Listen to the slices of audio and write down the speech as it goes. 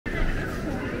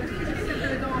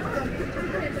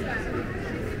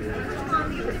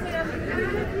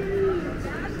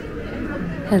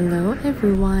Hello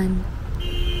everyone,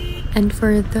 and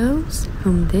for those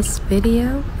whom this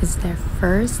video is their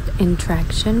first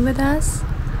interaction with us,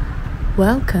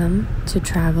 welcome to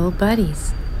Travel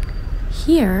Buddies.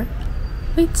 Here,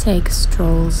 we take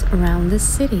strolls around the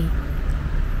city,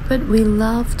 but we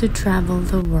love to travel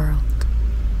the world.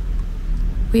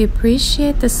 We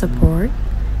appreciate the support,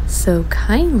 so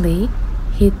kindly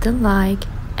hit the like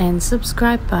and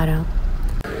subscribe button,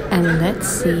 and let's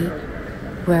see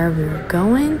where we're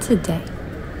going today.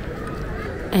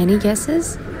 Any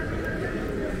guesses?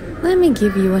 Let me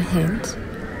give you a hint.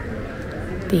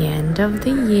 The end of the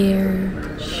year,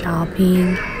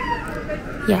 shopping.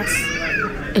 Yes,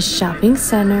 a shopping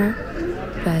center,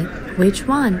 but which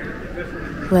one?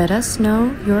 Let us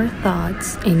know your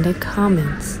thoughts in the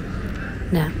comments.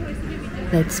 Now,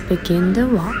 let's begin the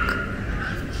walk.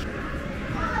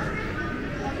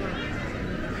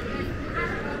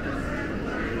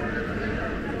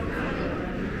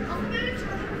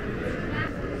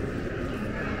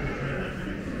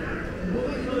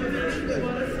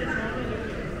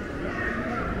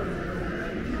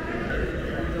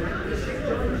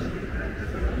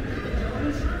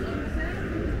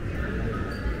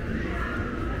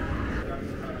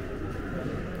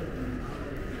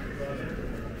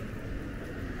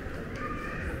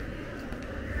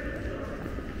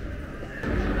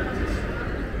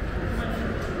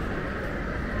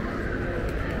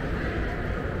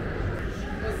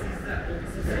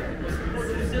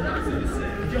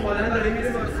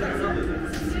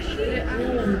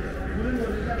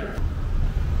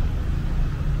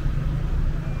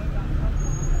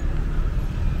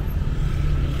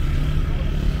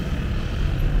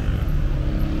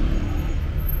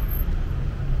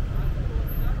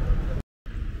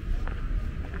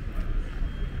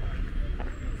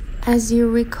 As you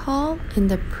recall in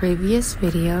the previous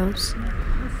videos,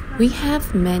 we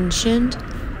have mentioned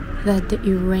that the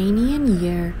Iranian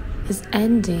year is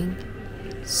ending,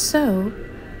 so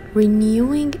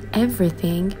renewing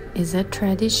everything is a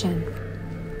tradition.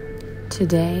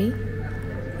 Today,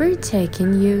 we're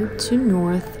taking you to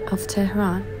north of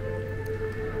Tehran,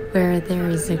 where there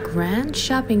is a grand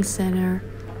shopping center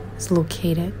is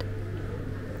located.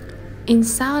 In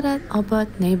Saadat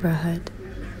Abad neighborhood.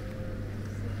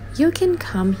 You can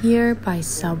come here by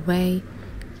subway,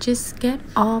 just get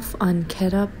off on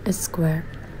Kedab Square,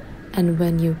 and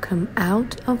when you come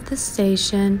out of the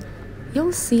station,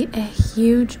 you'll see a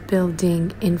huge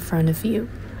building in front of you,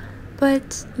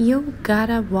 but you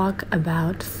gotta walk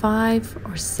about 5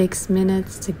 or 6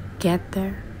 minutes to get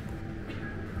there.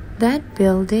 That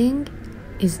building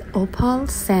is Opal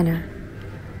Center,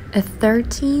 a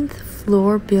 13th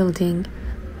floor building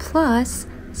plus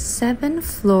 7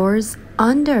 floors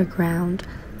underground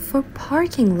for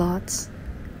parking lots.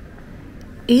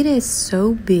 It is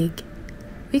so big,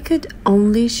 we could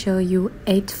only show you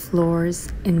 8 floors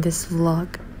in this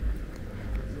vlog.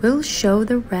 We'll show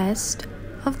the rest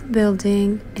of the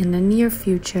building in the near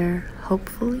future,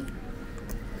 hopefully.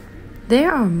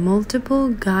 There are multiple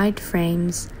guide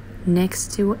frames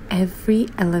next to every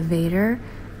elevator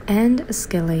and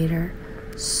escalator,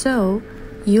 so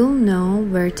you'll know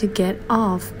where to get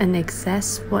off and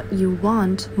access what you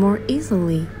want more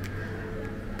easily.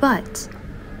 But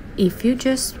if you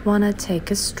just want to take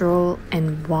a stroll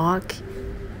and walk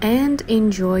and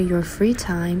enjoy your free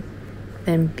time,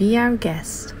 then be our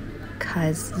guest,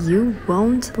 cause you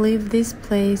won't leave this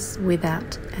place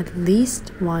without at least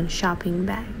one shopping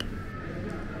bag.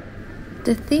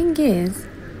 The thing is,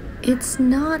 it's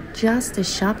not just a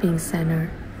shopping center,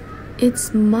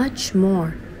 it's much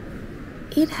more.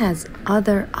 It has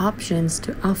other options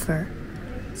to offer,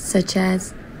 such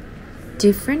as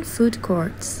different food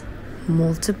courts,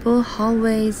 multiple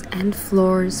hallways and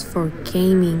floors for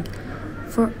gaming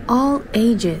for all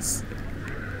ages,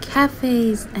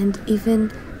 cafes, and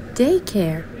even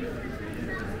daycare.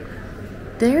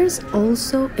 There's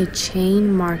also a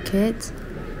chain market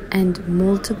and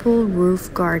multiple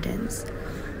roof gardens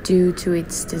due to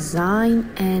its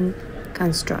design and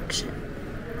construction.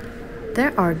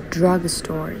 There are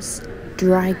drugstores,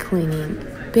 dry cleaning,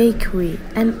 bakery,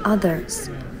 and others.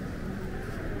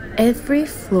 Every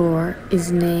floor is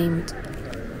named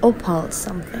Opal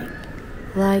something,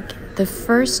 like the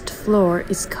first floor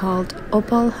is called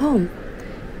Opal Home,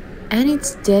 and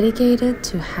it's dedicated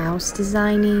to house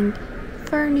designing,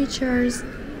 furnitures,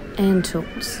 and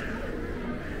tools.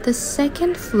 The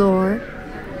second floor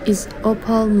is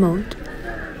Opal Mode,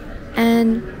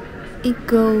 and it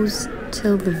goes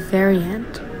till the very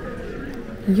end.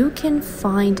 You can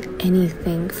find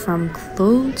anything from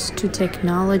clothes to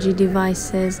technology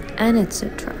devices and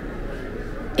etc.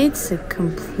 It's a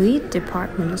complete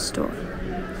department store.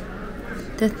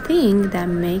 The thing that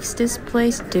makes this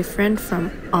place different from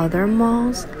other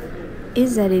malls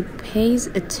is that it pays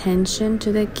attention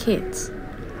to the kids.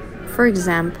 For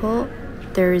example,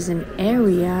 there is an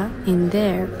area in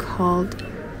there called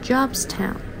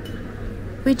Jobstown,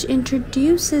 which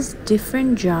introduces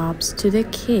different jobs to the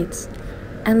kids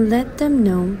and let them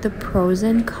know the pros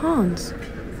and cons.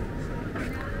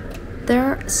 There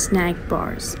are snack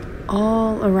bars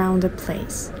all around the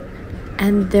place,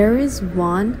 and there is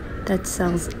one that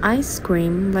sells ice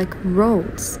cream like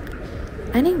rolls,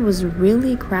 and it was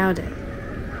really crowded.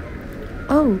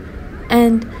 Oh,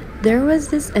 and there was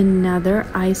this another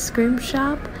ice cream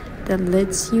shop that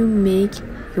lets you make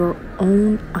your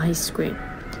own ice cream,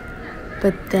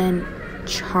 but then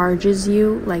charges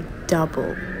you like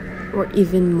double or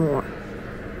even more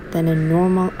than a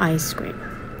normal ice cream.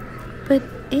 But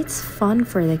it's fun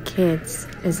for the kids,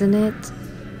 isn't it?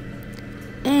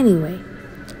 Anyway,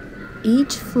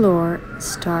 each floor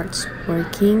starts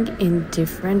working in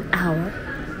different hour,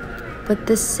 but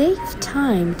the safe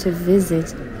time to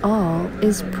visit all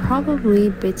is probably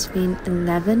between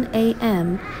 11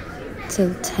 a.m.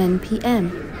 till 10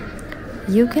 p.m.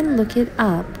 You can look it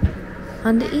up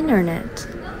on the internet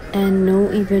and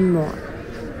know even more.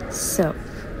 So,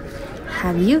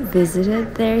 have you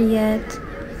visited there yet?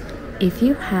 If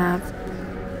you have,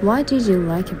 what did you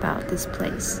like about this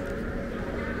place?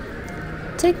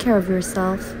 Take care of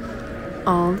yourself.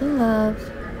 All the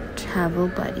love, travel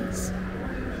buddies.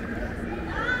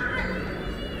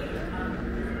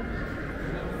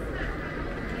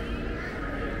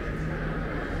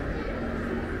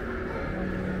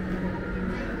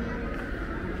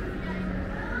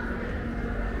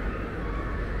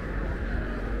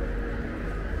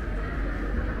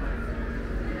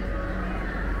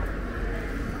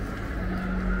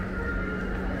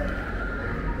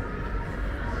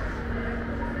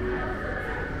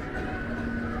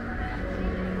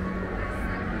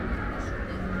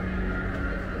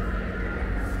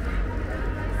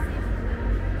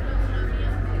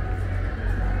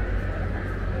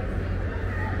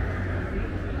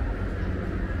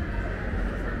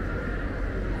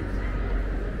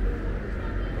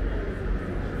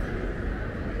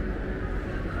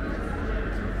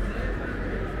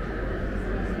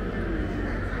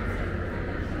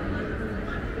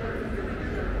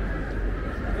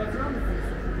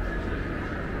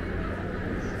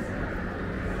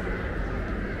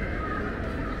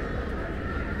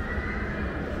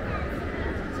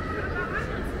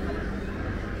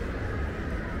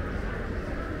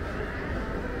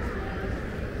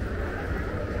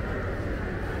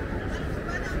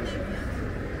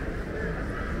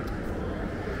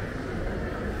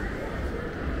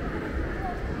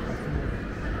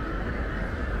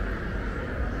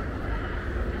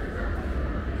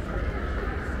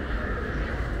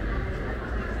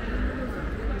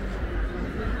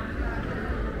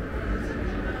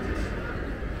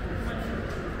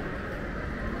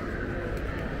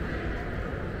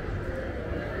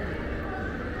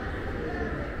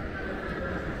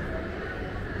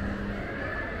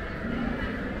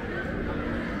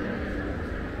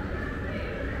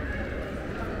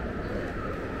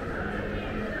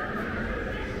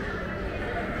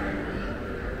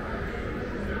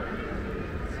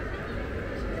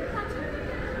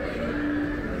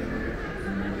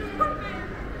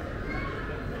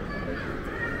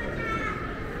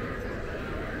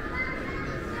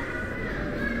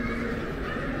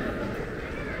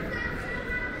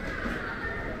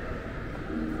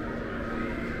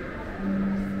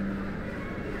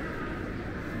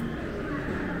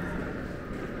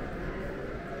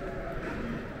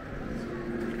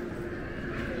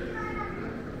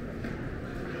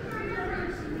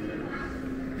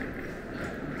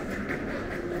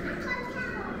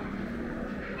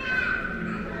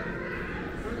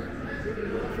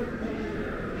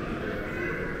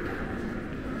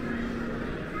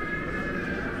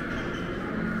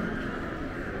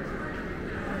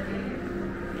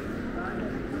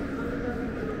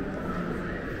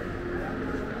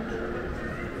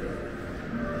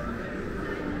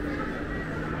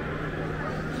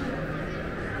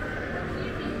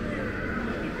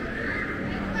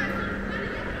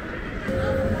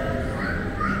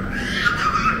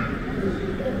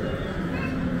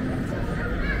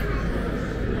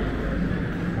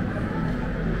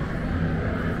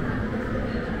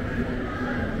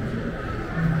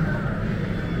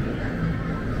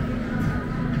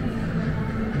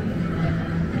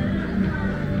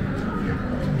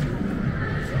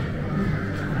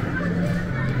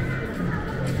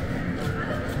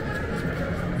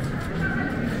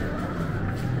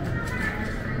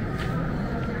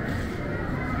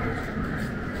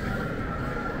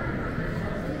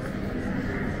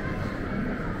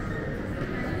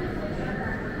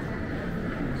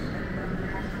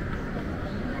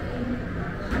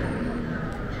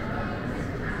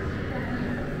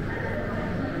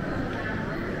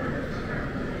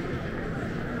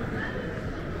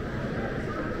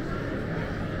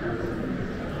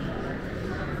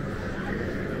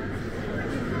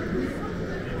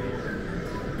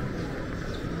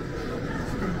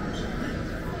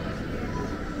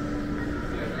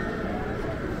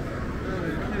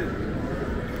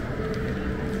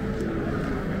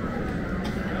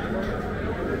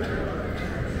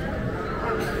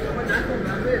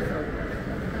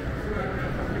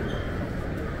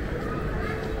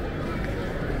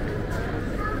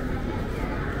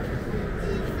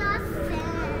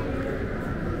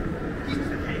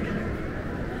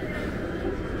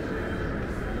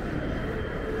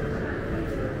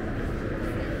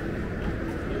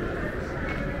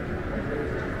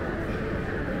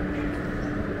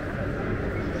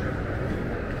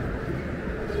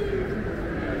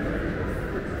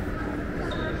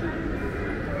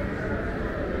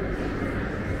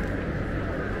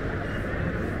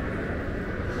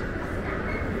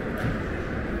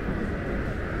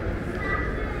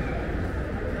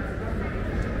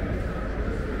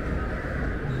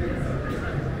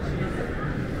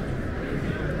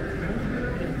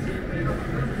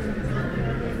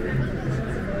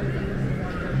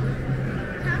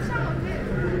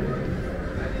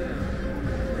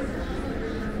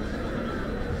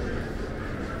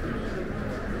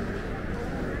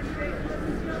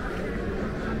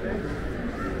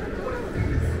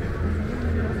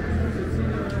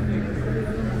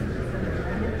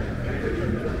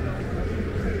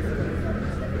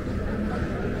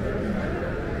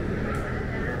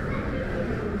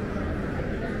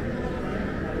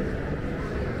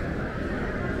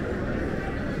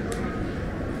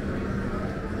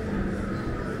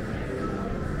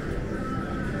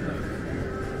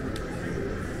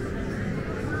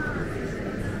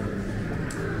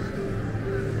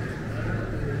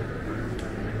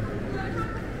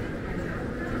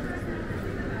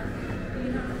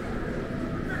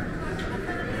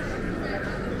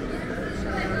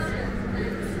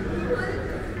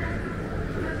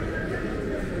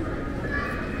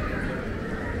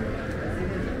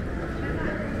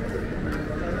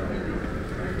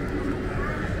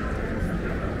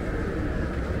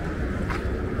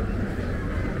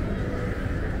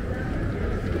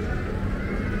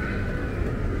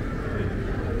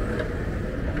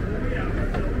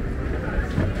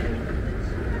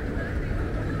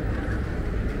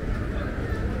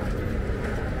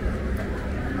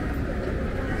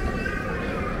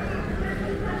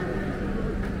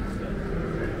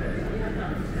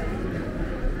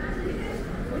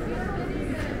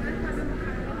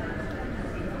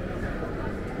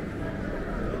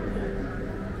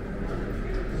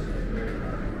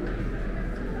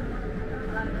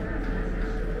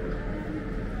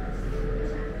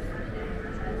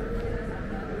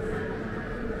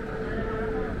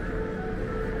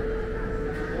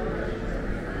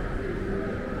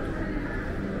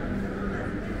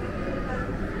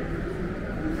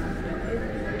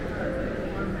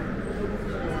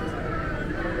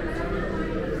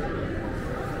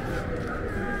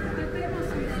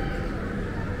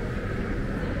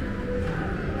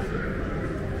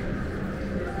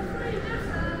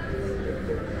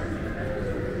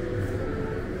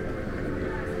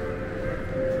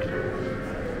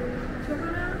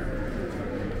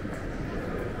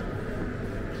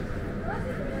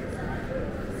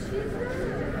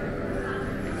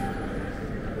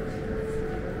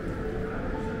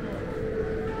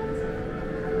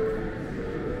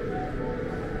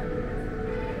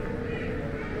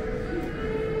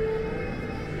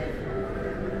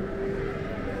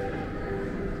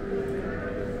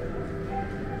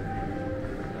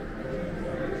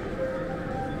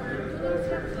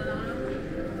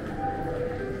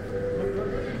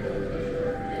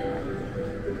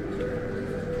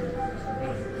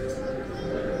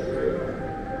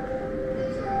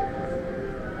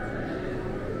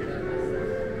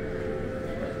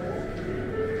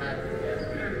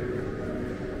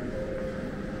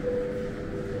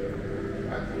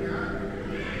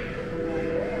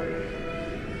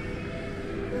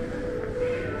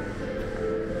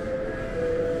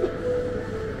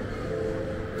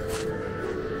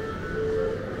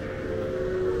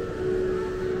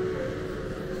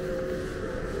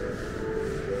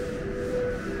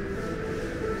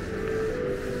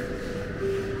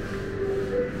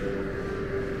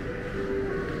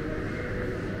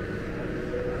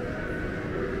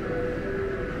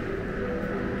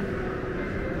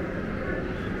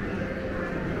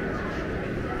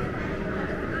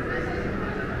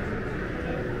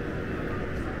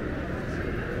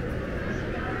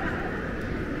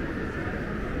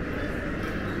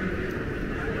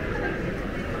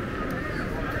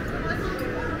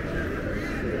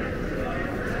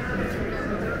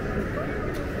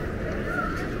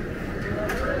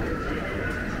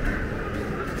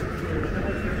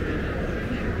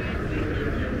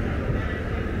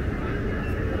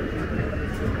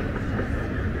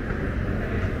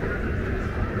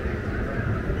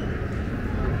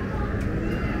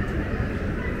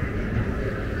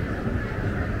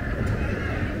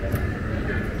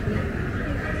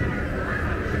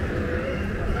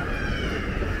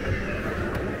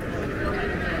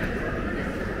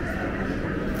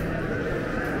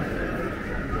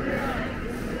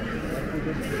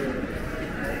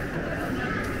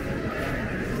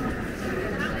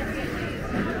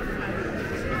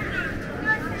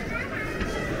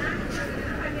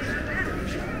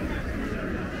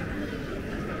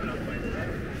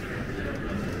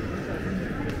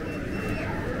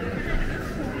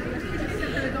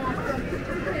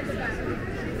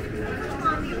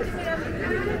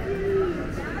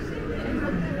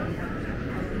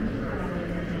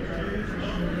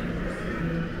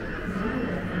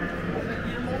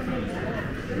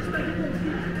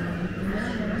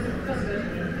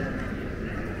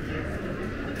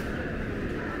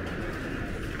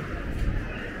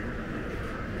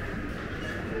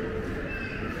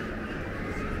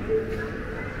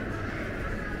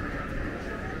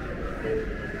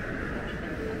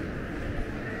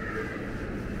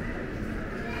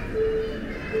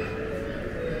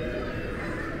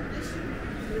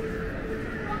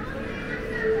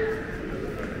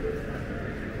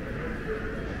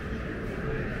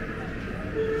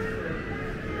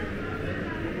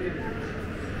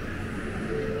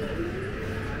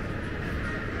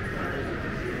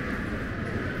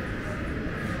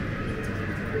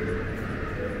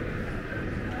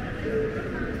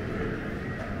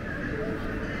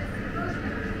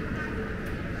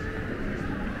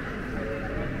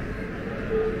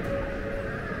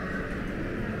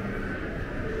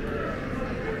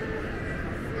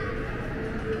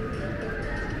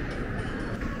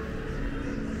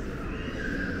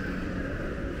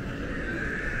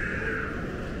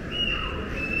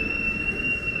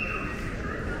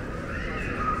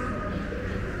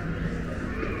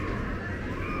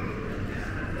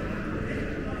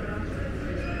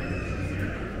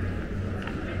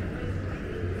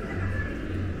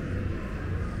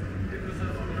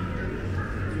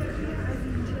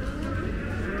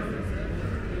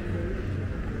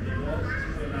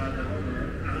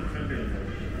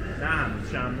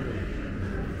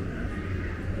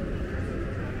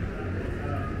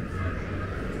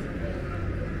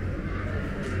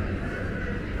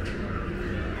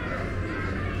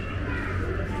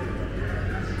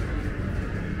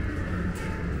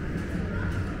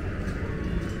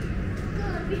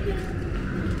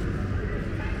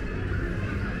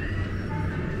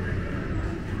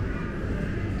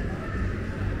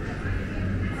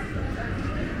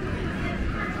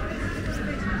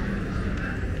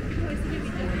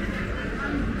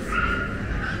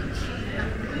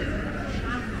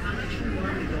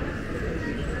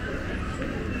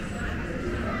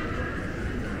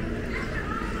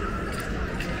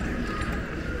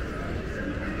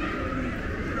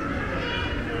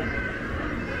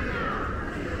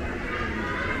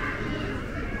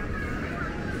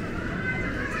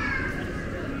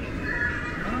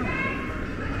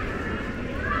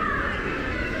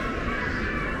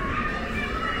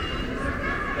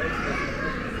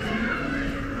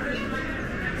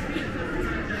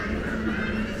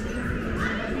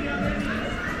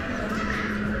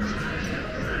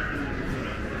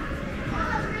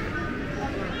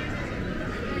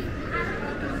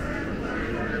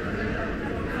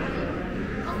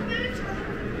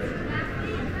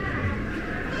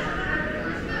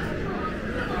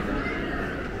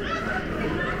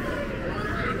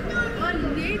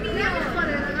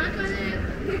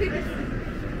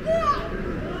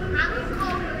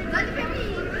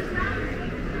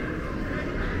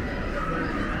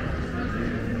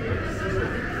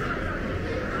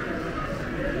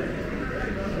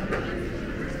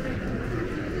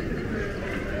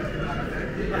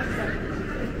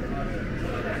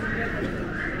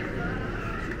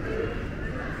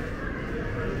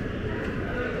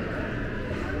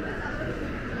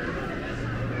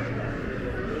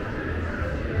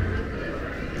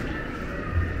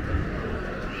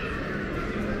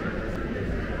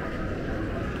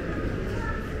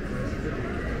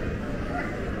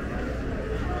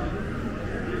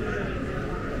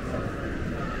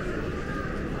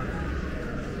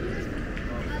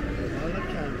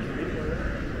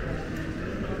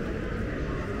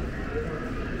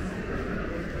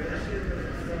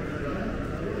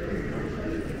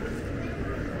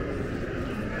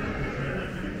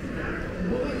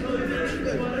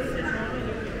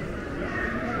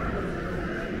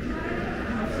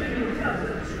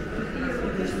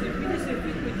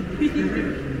 Thank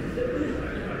you.